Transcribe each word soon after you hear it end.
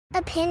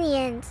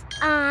opinions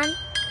on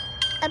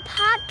a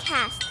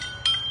podcast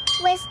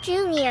with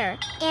Junior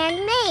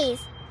and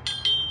Maze.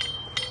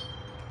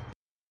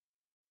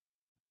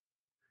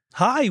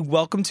 Hi,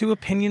 welcome to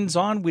Opinions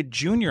On with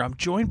Junior. I'm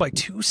joined by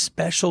two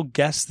special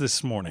guests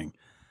this morning.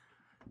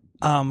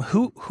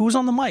 Who's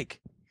on the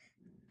mic?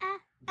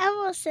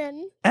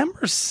 Emerson.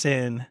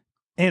 Emerson.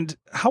 And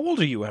how old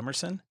are you,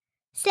 Emerson?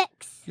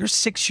 6. You're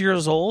 6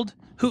 years old?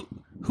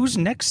 Who's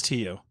next to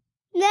you?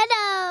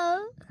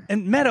 Meadow.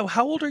 And Meadow,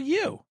 how old are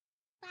you?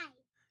 5.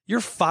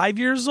 You're 5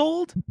 years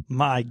old?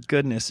 My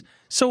goodness.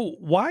 So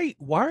why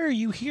are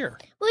you here?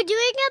 We're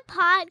doing a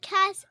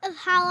podcast of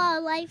how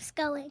our life's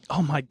going.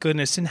 Oh my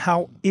goodness. And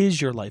how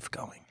is your life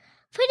going?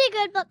 Pretty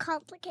good, but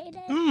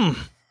complicated.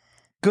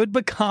 Good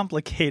but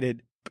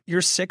complicated.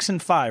 You're 6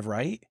 and 5,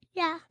 right?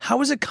 Yeah.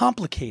 How is it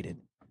complicated?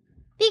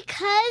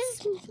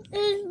 Because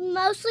it's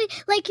mostly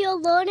like you're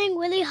learning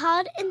really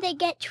hard and they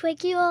get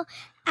trickier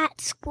at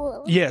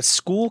school. Yeah,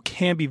 school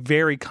can be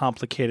very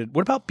complicated.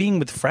 What about being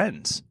with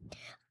friends?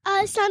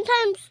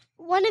 Sometimes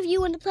one of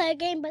you want to play a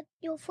game, but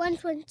your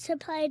friends want to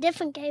play a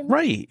different game.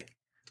 Right.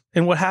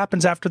 And what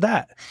happens after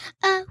that?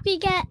 We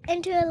get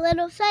into a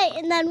little fight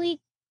and then we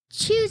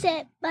choose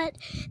it, but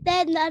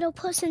then the other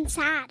person's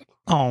sad.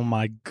 Oh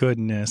my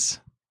goodness.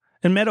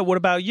 And Meadow, what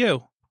about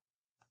you?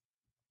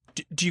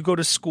 Do you go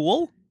to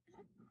school?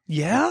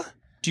 Yeah?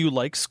 Do you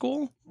like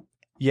school?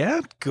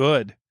 Yeah?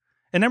 Good.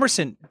 And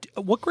Emerson,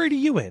 what grade are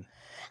you in?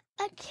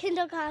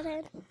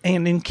 Kindergarten.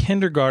 And in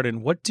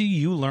kindergarten, what do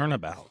you learn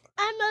about?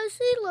 I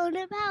mostly learn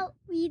about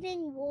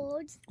reading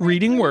words.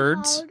 Reading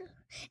words.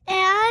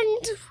 And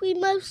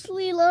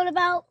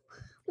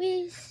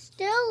we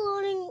still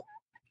learning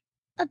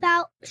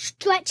about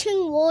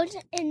stretching words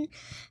and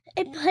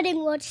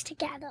putting words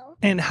together.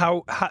 And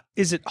how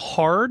is it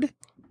hard?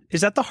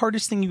 Is that the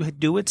hardest thing you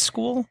do at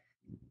school?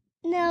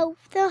 No,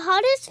 the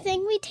hardest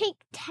thing, we take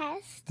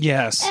tests.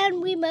 Yes.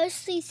 And we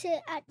mostly sit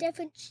at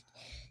different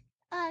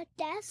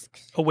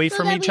desks. Away so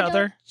from that each we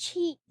other? Don't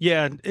cheat.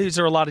 Yeah. Is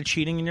there a lot of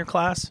cheating in your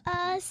class?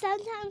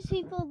 Sometimes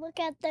people look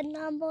at the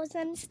numbers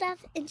and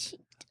stuff and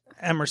cheat.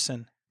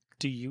 Emerson,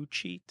 do you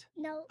cheat?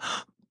 No.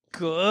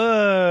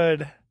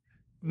 Good.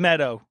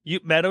 Meadow.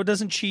 Meadow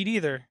doesn't cheat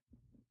either.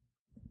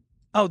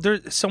 Oh,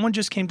 someone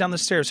just came down the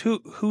stairs.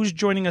 Who's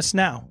joining us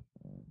now?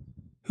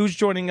 Who's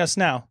joining us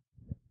now?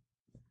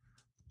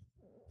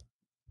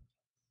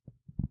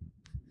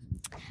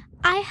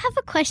 I have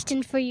a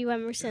question for you,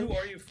 Emerson. Who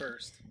are you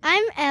first?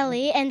 I'm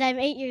Ellie, and I'm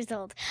 8 years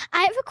old.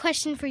 I have a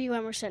question for you,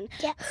 Emerson.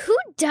 Yeah. Who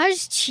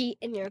does cheat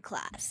in your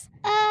class?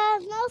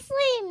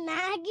 Mostly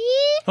Maggie.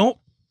 Oh.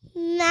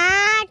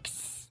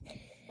 Max.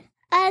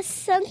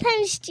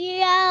 Sometimes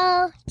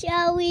Gio,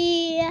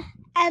 Joey,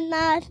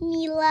 Emma,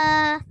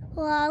 Mila,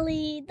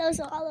 Lolly. Those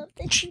are all of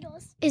the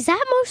cheaters. Is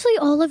that mostly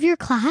all of your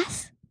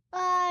class?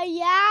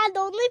 Yeah, the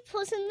only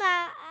person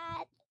that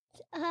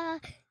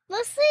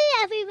mostly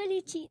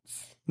everybody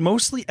cheats.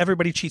 Mostly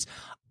everybody cheats.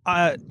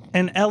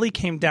 And Ellie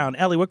came down.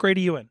 Ellie, what grade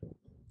are you in?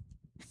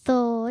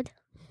 3rd.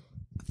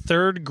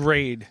 3rd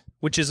grade,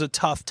 which is a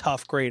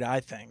tough grade,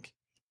 I think.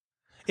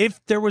 If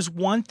there was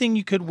one thing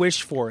you could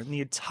wish for in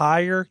the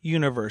entire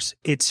universe,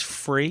 it's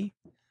free.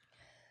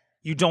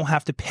 You don't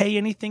have to pay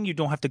anything. You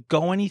don't have to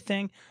go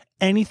anything.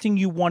 Anything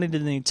you wanted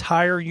in the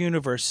entire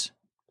universe,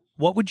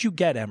 what would you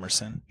get,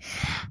 Emerson?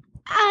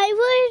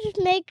 I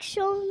would make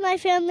sure my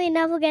family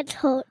never gets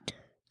hurt.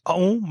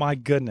 Oh, my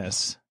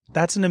goodness.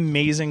 That's an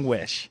amazing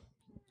wish.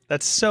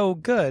 That's so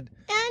good.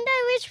 And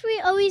I wish we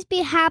always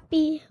be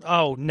happy.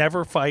 Oh,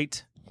 never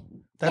fight.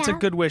 That's a Yeah.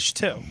 good wish,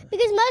 too.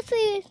 Because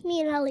mostly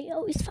me and Ellie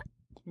always fight.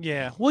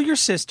 Yeah. Well, you're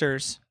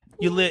sisters.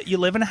 You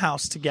live in a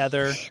house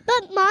together.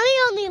 But Mommy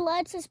only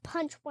lets us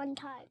punch one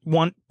time.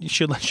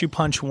 She let you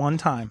punch one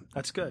time.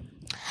 That's good.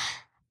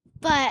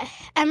 But,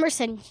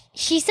 Emerson,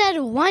 she said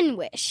one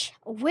wish.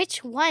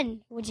 Which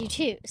one would you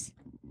choose?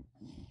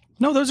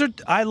 No,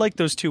 I like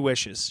those 2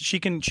 wishes. She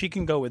can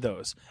go with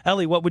those.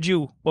 Ellie, what would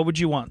you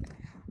want?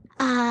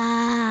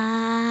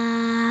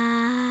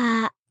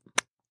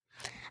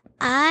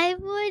 I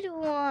would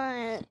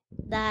want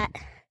that.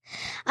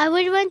 I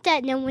would want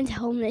that no one's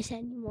homeless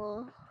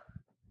anymore.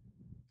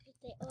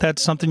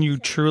 That's something you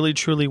truly,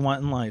 truly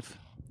want in life.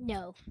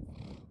 No.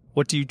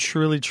 What do you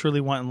truly,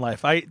 truly want in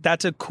life?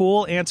 That's a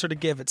cool answer to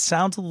give. It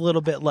sounds a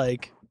little bit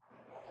like,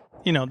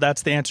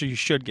 that's the answer you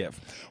should give.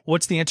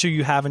 What's the answer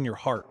you have in your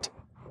heart?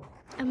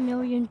 1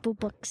 million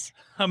Robux.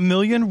 1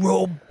 million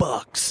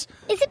Robux.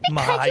 Is it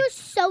because you're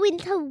so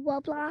into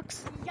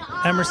Roblox?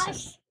 Emerson,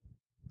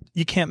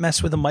 you can't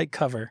mess with a mic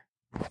cover.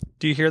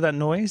 Do you hear that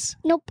noise?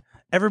 Nope.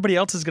 Everybody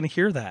else is going to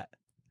hear that.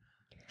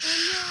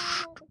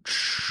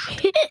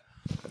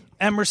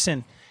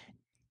 Emerson,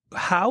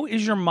 how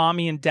is your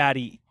mommy and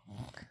daddy?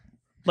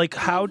 Like,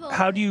 how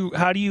do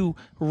you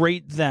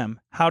rate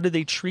them? How do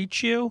they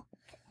treat you?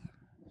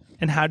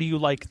 And how do you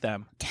like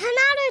them? 10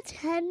 out of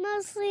 10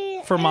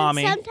 mostly. For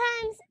mommy.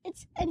 Sometimes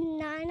it's a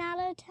 9 out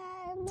of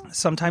 10.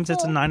 Sometimes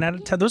it's a 9 out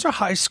of 10. Those are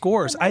high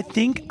scores. I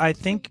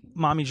think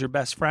mommy's your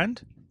best friend.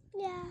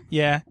 Yeah.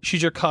 Yeah.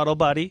 She's your cuddle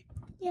buddy.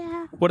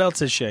 Yeah. What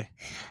else is she?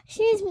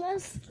 She's the one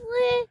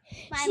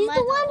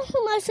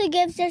who mostly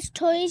gives us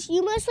toys.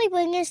 You mostly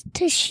bring us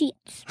to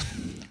sheets.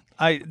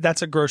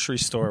 That's a grocery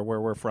store where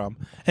we're from.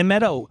 And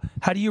Meadow,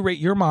 how do you rate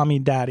your mommy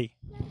and daddy?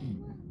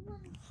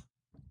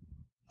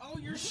 Oh,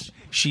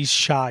 she's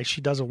shy.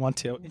 She doesn't want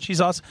to. And she's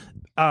also,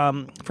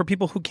 for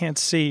people who can't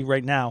see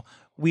right now,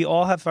 we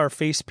all have our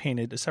face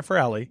painted except for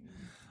Ellie.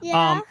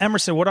 Yeah.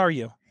 Emerson, what are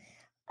you?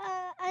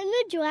 I'm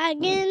a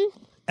dragon.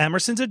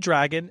 Emerson's a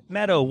dragon.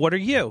 Meadow, what are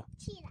you?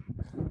 Cheetah.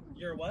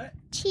 You're what?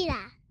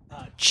 Cheetah.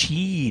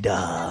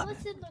 Cheetah.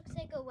 Emerson looks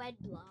like a red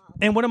blob.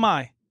 And what am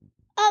I?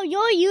 Oh,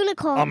 you're a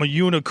unicorn. I'm a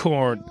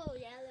unicorn. A little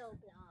yellow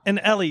blob. And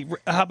Ellie,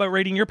 how about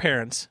rating your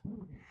parents?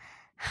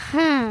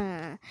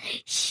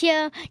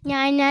 So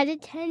 9 out of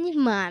 10 is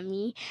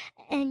mommy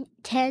and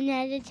 10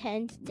 out of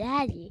 10 is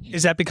daddy.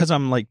 Is that because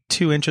I'm like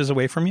 2 inches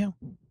away from you?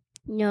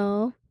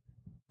 No.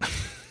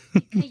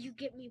 Because you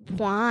get me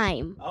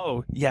prime.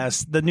 Oh,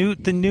 yes. The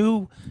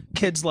new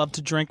kids love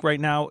to drink right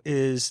now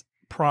is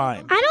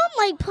Prime. I don't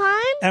like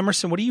prime.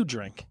 Emerson, what do you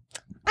drink?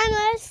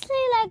 I mostly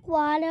like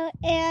water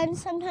and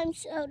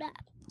sometimes soda.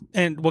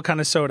 And what kind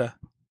of soda?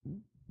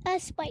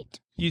 Sprite.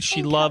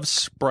 She And loves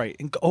Sprite.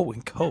 And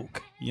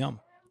Coke. Yum.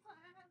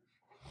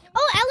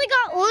 Oh, Ellie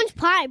got orange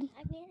prime.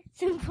 I mean,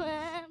 some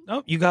prime.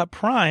 Oh, you got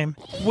Prime.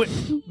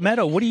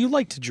 Meadow, what do you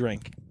like to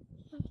drink?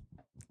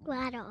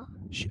 Water.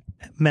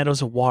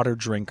 Meadow's a water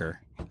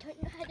drinker.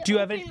 Do you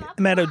have any,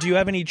 Meadow, do you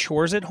have any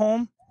chores at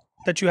home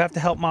that you have to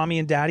help mommy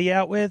and daddy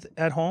out with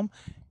at home?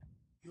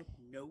 You have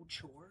no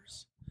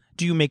chores?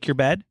 Do you make your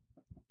bed?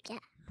 Yeah.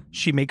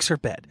 She makes her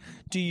bed.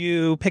 Do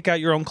you pick out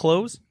your own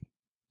clothes?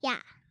 Yeah.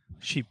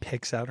 She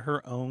picks out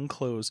her own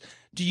clothes.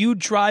 Do you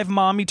drive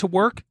mommy to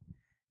work?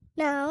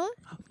 No.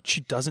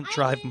 She doesn't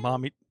drive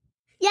mommy.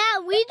 Yeah,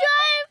 we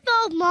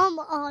drive for mom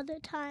all the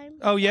time.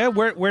 Oh, yeah?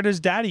 Where does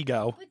daddy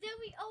go? But then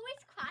we always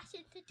crash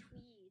into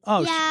trees.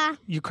 Oh, Yeah.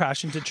 you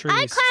crash into trees.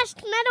 I crashed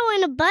Meadow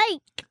in a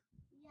bike.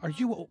 Are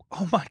you?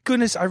 Oh, my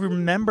goodness. I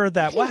remember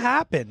that. What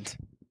happened?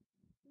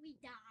 We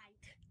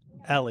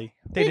died. Ellie,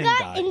 they We didn't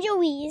got die.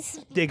 injuries.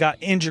 They got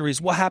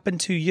injuries. What happened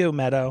to you,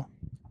 Meadow?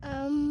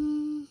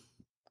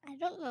 I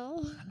don't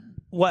know.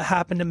 What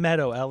happened to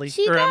Meadow, Ellie?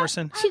 She or got-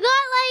 Emerson? She got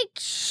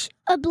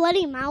a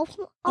bloody mouth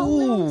on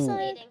the Ooh. outside.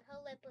 Bleeding. Her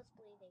lip was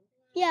bleeding.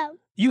 Yeah.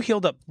 You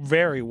healed up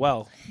very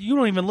well. You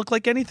don't even look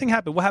like anything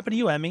happened. What happened to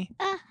you, Emmy?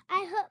 I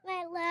hurt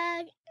my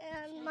leg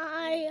and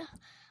my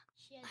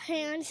She has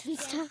hands and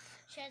stuff.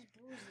 She has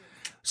bruises.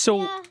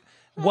 So, Yeah.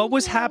 what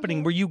was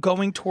happening? Were you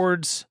going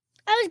towards...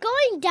 I was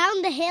going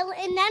down the hill,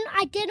 and then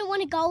I didn't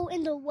want to go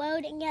in the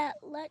road and get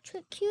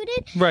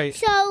electrocuted. Right.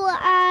 So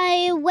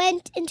I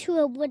went into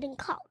a wooden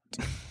cart.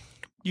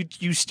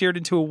 You steered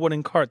into a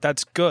wooden cart.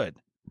 That's good.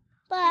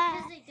 But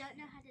Because they don't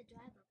know how to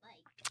drive a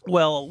bike.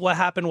 Well, what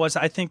happened was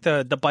I think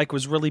the bike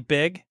was really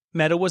big.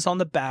 Meadow was on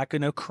the back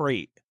in a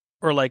crate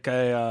or like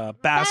a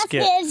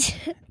basket,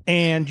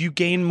 and you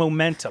gained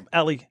momentum.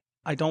 Ellie,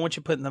 I don't want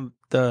you putting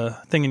the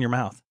thing in your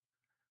mouth.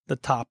 The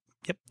top.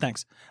 Yep,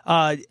 thanks.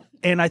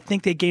 And I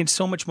think they gained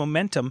so much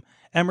momentum,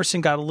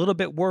 Emerson got a little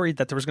bit worried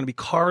that there was going to be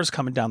cars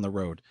coming down the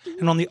road.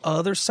 And on the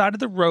other side of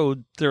the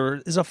road, there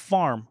is a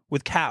farm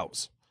with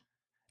cows.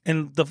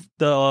 And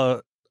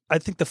I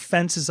think the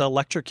fence is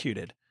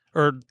electrocuted,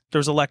 or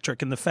there's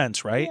electric in the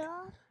fence, right? Yeah.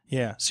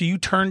 Yeah. So you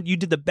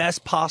did the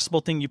best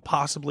possible thing you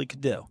possibly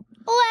could do.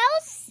 Or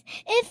else,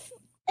 if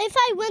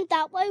I went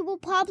that way, we're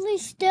probably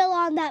still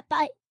on that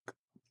bike.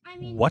 I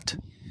mean, What?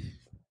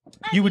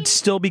 You would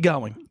still be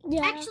going.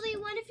 Yeah. actually,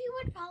 one of you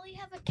would probably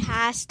have a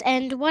cast,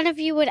 and one of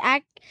you would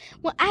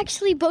Well,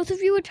 actually, both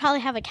of you would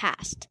probably have a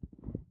cast,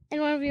 and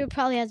one of you would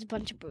probably has a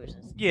bunch of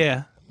bruises.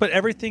 Yeah. But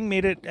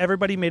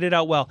everybody made it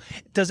out well.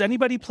 Does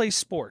anybody play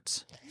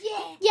sports?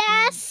 Yeah.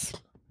 Yes.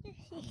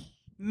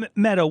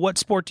 Meadow, what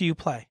sport do you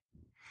play?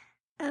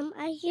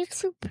 I used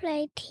to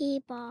play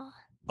t-ball.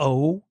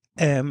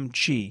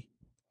 OMG.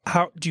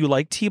 How do you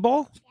like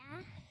T-ball?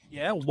 Yeah.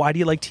 Yeah. Why do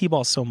you like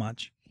T-ball so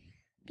much?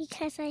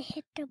 Because I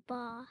hit the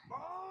ball.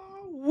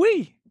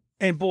 Wee.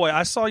 And boy,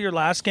 I saw your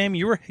last game.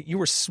 You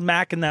were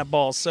smacking that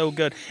ball so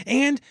good.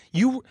 And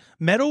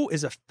Meadow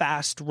is a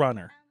fast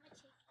runner.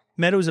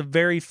 Meadow is a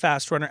very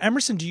fast runner.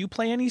 Emerson, do you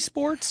play any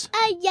sports?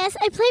 Yes,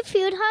 I play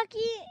field hockey.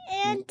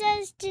 And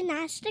does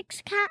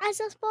gymnastics count as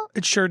a sport?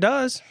 It sure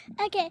does.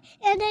 Okay,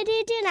 and I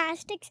do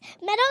gymnastics.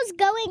 Meadow's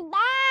going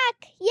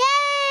back.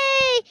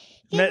 Yay!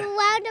 Give a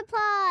round of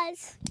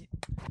applause.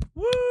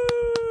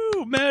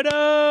 Woo!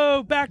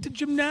 Meadow, back to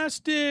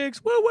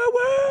gymnastics. Woo, woo,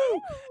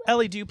 woo!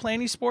 Ellie, do you play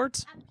any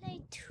sports? I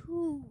played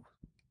 2.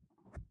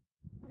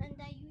 And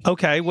I used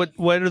Okay, what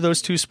are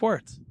those 2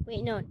 sports?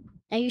 Wait, no.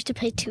 I used to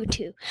play 2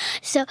 too.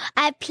 So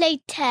I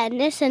played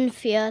tennis and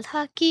field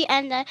hockey,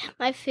 and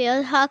my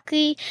field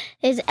hockey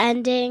is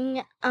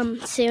ending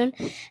soon,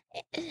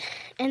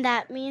 and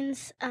that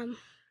means I'm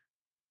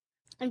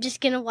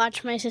just gonna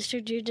watch my sister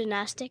do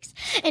gymnastics.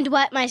 And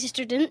what my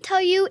sister didn't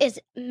tell you is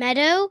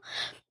Meadow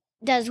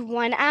does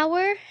 1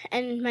 hour,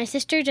 and my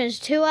sister does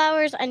 2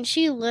 hours, and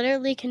she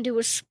literally can do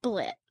a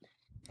split.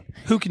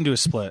 Who can do a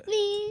split?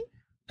 Me.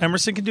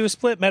 Emerson can do a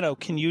split. Meadow,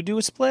 can you do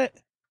a split?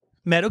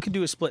 Meadow can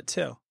do a split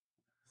too.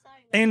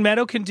 And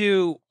Meadow can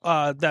do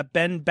that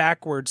bend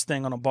backwards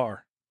thing on a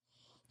bar.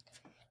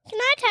 Can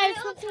I tell you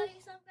something?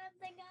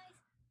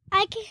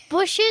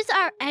 Bushes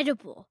are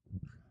edible.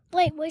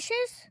 Wait,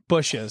 bushes?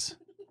 Bushes.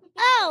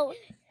 Oh,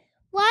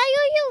 why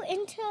are you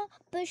into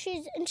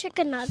bushes and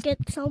chicken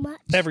nuggets so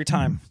much? Every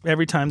time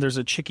there's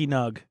a chicky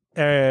nug.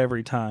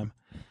 Every time.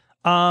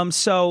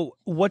 So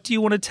what do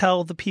you want to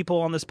tell the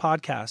people on this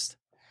podcast?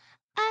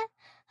 I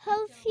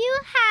hope you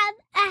have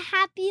a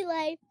happy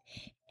life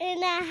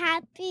and a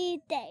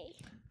happy day.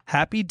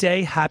 Happy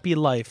day, happy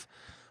life.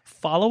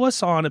 Follow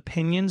us on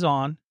Opinions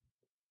on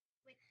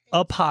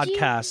a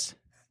podcast.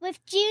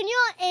 With Junior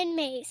and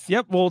Mace.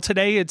 Yep. Well,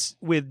 today it's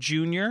with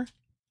Junior,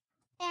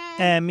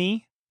 And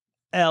Emmy,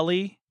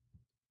 Ellie,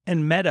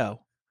 and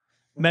Meadow.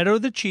 Meadow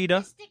the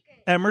cheetah,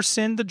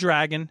 Emerson the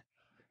dragon,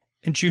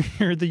 and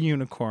Junior the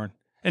unicorn,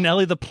 and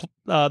Ellie the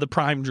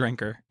prime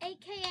drinker.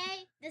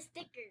 AKA the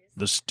stickers.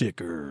 The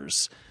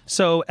stickers.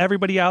 So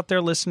everybody out there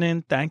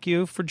listening, thank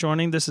you for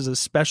joining. This is a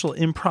special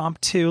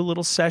impromptu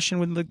little session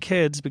with the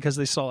kids because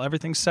they saw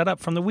everything set up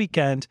from the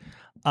weekend.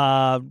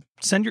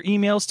 Send your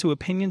emails to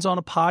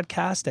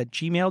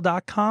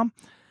opinionsonapodcast@gmail.com.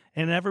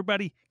 And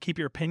everybody, keep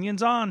your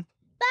opinions on.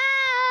 bye!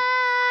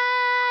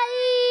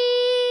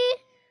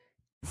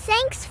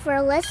 Thanks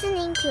for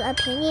listening to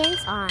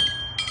Opinions On.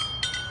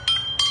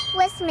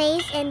 With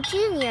Maze and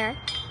Junior,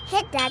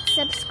 hit that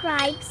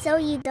subscribe so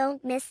you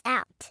don't miss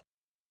out.